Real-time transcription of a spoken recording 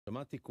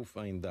שמעתי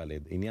קע"ד,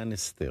 עניין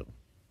אסתר.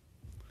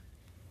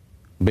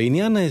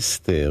 בעניין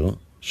האסתר,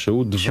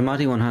 שהוא דבר...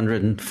 Shamati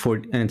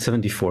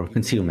 174,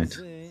 Concealment.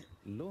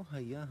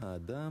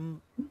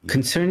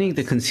 Concerning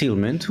the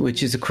concealment,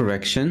 which is a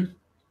correction,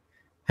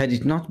 had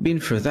it not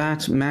been for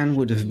that, man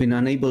would have been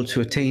unable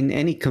to attain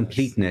any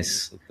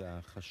completeness,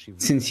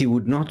 since he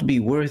would not be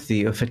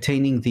worthy of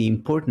attaining the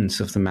importance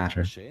of the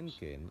matter.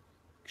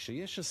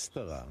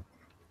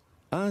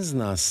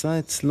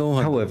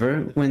 However,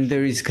 when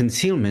there is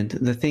concealment,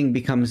 the thing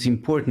becomes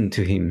important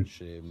to him,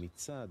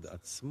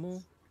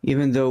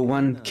 even though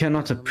one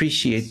cannot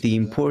appreciate the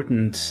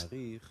importance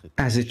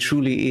as it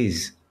truly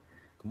is.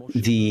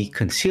 The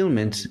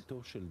concealment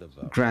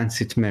grants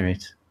it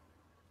merit.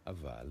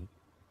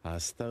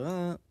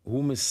 ההסתרה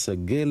הוא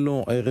מסגל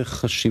לו ערך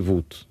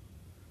חשיבות,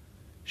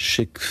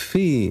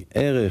 שכפי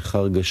ערך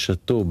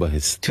הרגשתו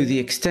בהסתר. To the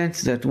extent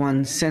that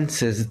one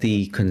senses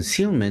the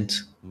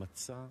concealment,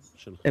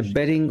 a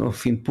bedding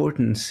of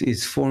importance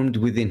is formed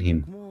within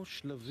him.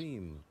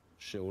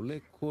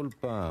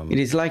 It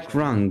is like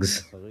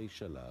rungs.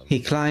 He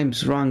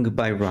climbs rung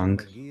by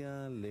rung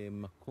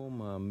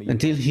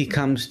until he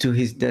comes to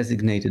his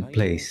designated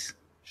place.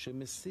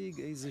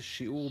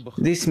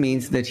 This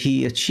means that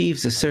he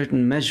achieves a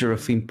certain measure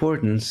of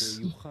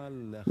importance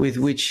with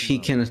which he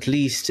can at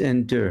least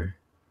endure.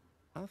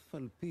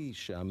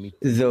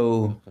 Though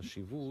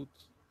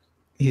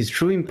his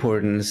true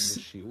importance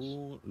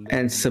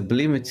and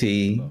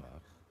sublimity,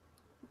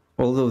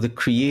 although the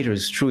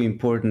Creator's true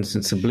importance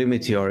and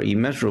sublimity are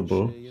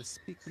immeasurable,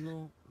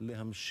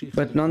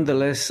 but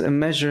nonetheless a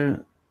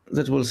measure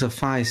that will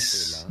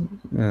suffice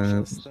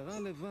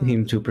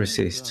him to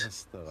persist.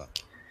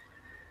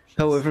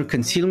 However,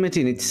 concealment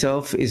in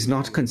itself is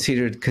not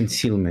considered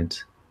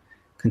concealment.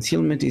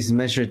 Concealment is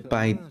measured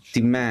by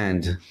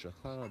demand.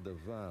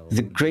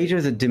 The greater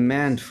the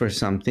demand for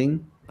something,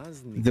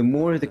 the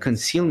more the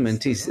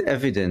concealment is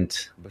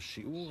evident.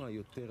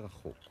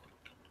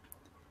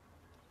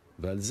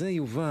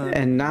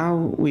 And now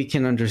we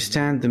can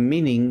understand the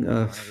meaning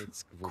of,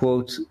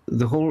 quote,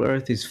 the whole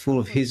earth is full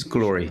of His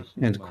glory,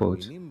 end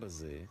quote.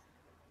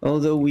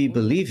 Although we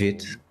believe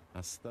it,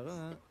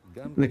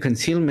 the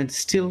concealment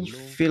still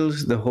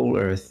fills the whole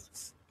earth.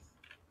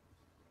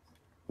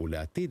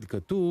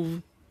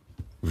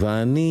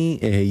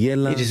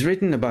 It is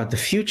written about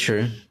the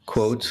future,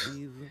 quote,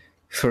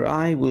 for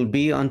I will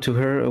be unto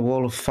her a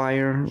wall of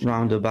fire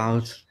round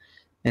about,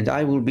 and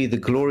I will be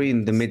the glory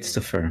in the midst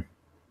of her,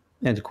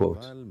 end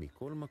quote.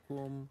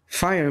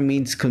 Fire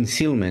means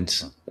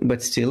concealment,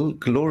 but still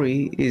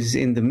glory is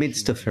in the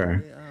midst of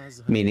her,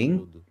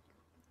 meaning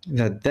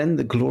that then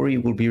the glory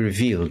will be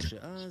revealed.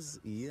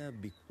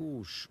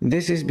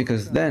 This is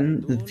because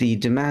then the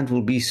demand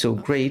will be so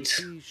great,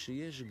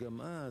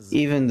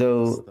 even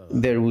though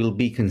there will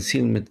be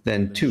concealment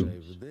then too.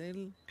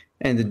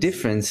 And the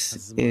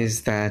difference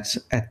is that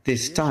at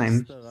this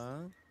time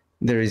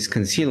there is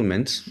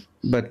concealment,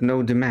 but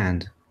no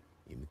demand.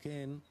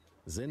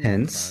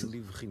 Hence,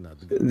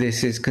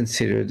 this is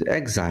considered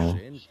exile.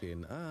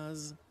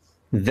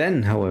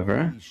 Then,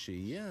 however,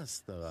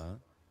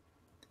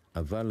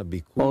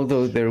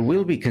 although there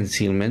will be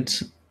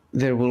concealment,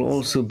 there will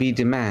also be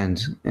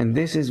demand, and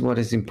this is what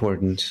is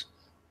important,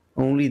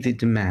 only the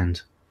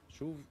demand.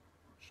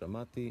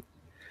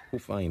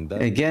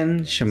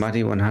 Again,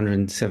 Shamati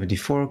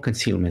 174,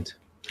 Concealment.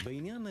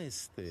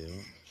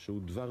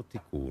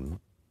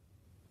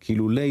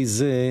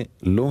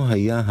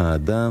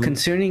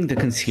 Concerning the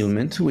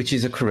concealment, which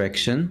is a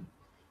correction,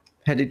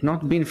 had it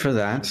not been for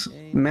that,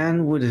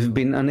 man would have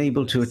been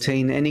unable to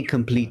attain any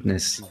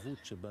completeness,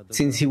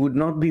 since he would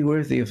not be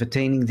worthy of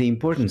attaining the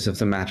importance of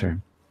the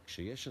matter.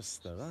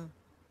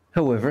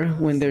 However,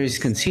 when there is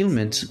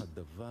concealment,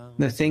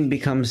 the thing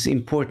becomes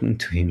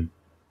important to him.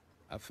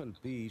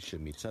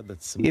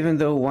 Even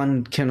though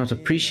one cannot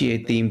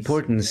appreciate the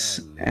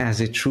importance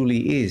as it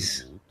truly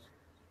is,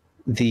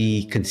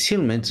 the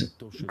concealment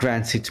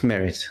grants it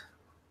merit.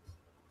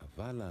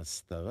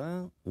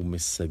 To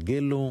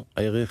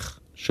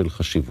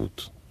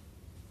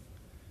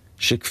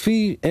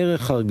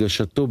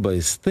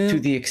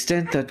the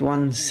extent that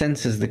one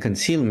senses the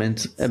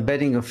concealment, a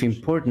bedding of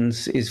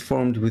importance is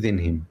formed within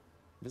him.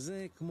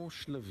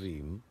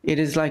 It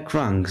is like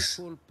rungs.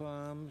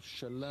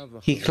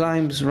 He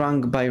climbs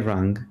rung by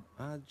rung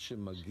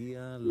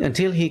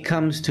until he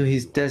comes to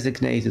his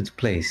designated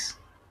place.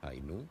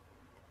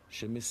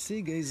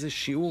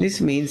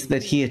 This means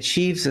that he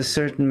achieves a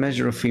certain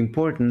measure of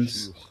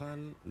importance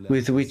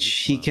with which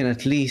he can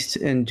at least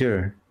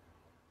endure.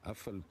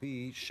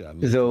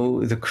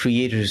 Though the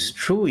Creator's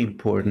true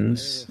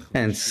importance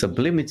and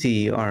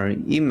sublimity are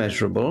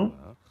immeasurable,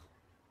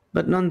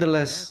 but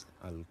nonetheless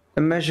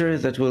a measure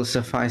that will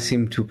suffice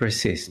him to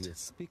persist.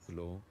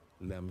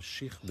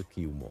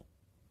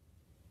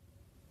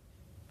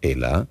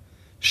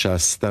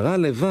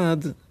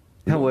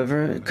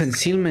 However,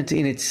 concealment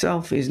in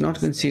itself is not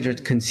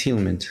considered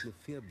concealment.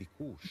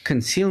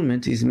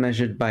 Concealment is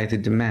measured by the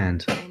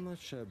demand.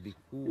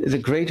 The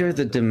greater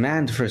the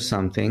demand for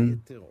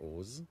something,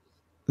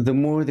 the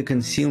more the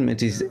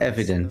concealment is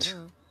evident.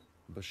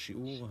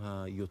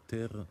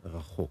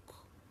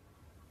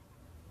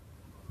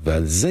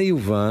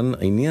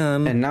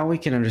 And now we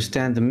can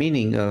understand the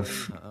meaning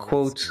of,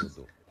 quote,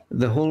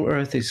 the whole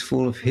earth is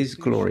full of His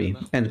glory,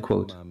 end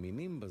quote.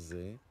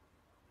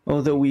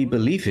 Although we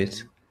believe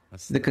it,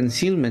 the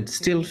concealment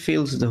still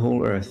fills the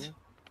whole earth.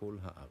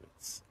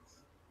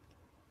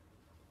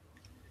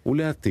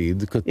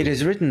 It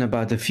is written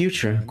about the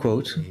future,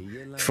 quote,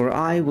 for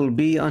I will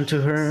be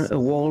unto her a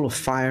wall of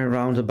fire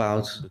round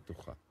about,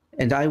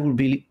 and I will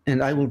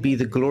be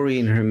the glory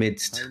in her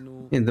midst,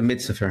 in the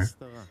midst of her,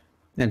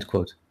 end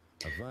quote.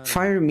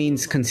 Fire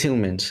means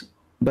concealment,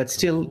 but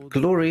still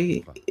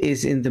glory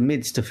is in the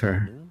midst of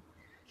her,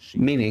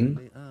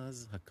 meaning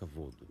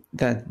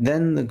that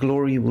then the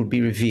glory will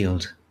be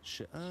revealed.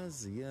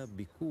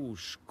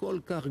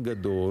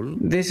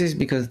 This is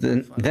because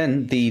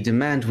then the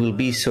demand will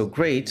be so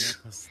great,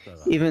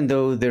 even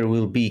though there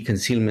will be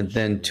concealment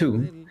then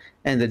too,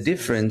 and the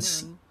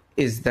difference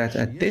is that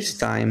at this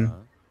time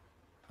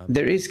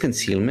there is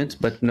concealment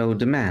but no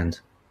demand.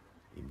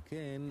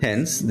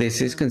 Hence,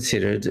 this is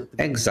considered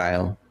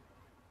exile.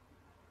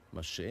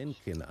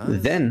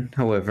 Then,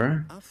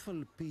 however,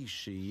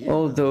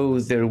 although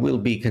there will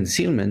be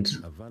concealment,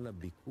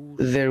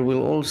 there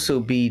will also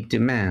be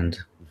demand.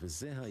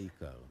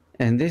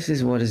 And this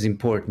is what is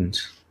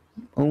important,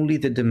 only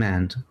the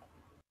demand.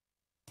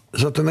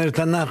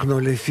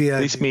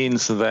 This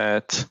means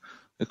that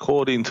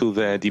according to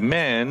the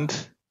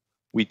demand,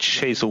 we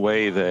chase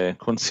away the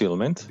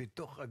concealment.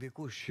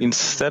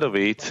 Instead of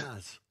it,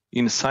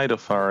 inside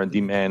of our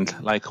demand,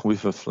 like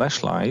with a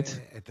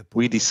flashlight,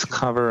 we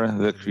discover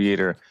the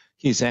Creator,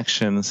 His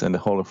actions, and the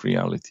whole of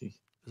reality.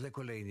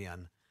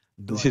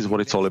 This is what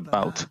it's all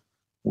about.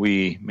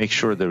 We make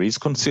sure there is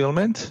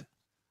concealment,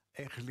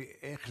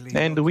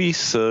 and we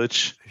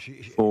search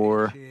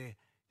for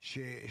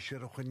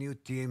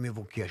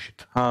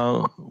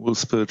how will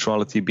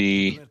spirituality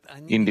be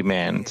in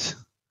demand.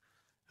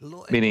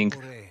 Meaning,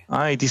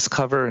 I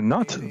discover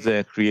not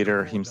the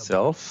Creator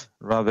Himself,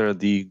 rather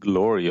the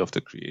glory of the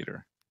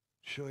Creator.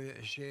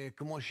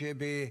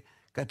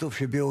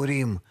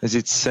 As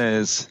it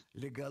says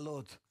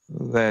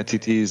that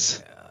it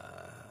is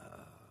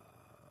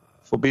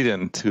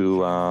forbidden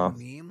to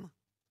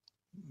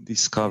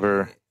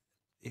discover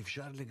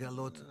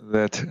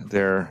that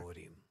they're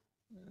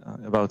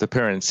about the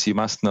parents, you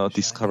must not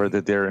discover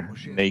that they're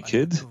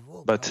naked,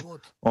 but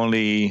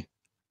only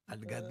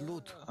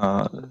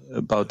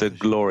about the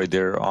glory,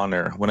 their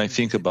honor. When I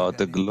think about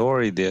the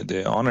glory,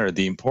 the honor,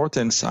 the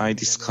importance, I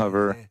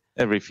discover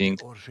everything.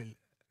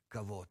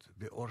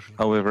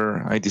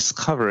 However, I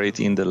discover it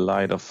in the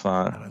light of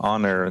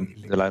honor,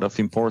 the light of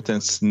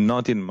importance,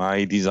 not in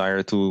my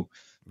desire to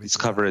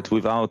discover it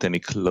without any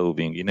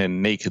clothing, in a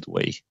naked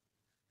way.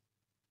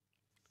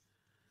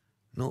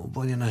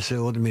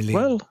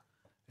 Well,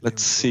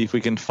 let's see if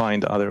we can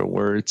find other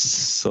words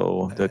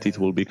so that it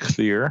will be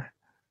clear.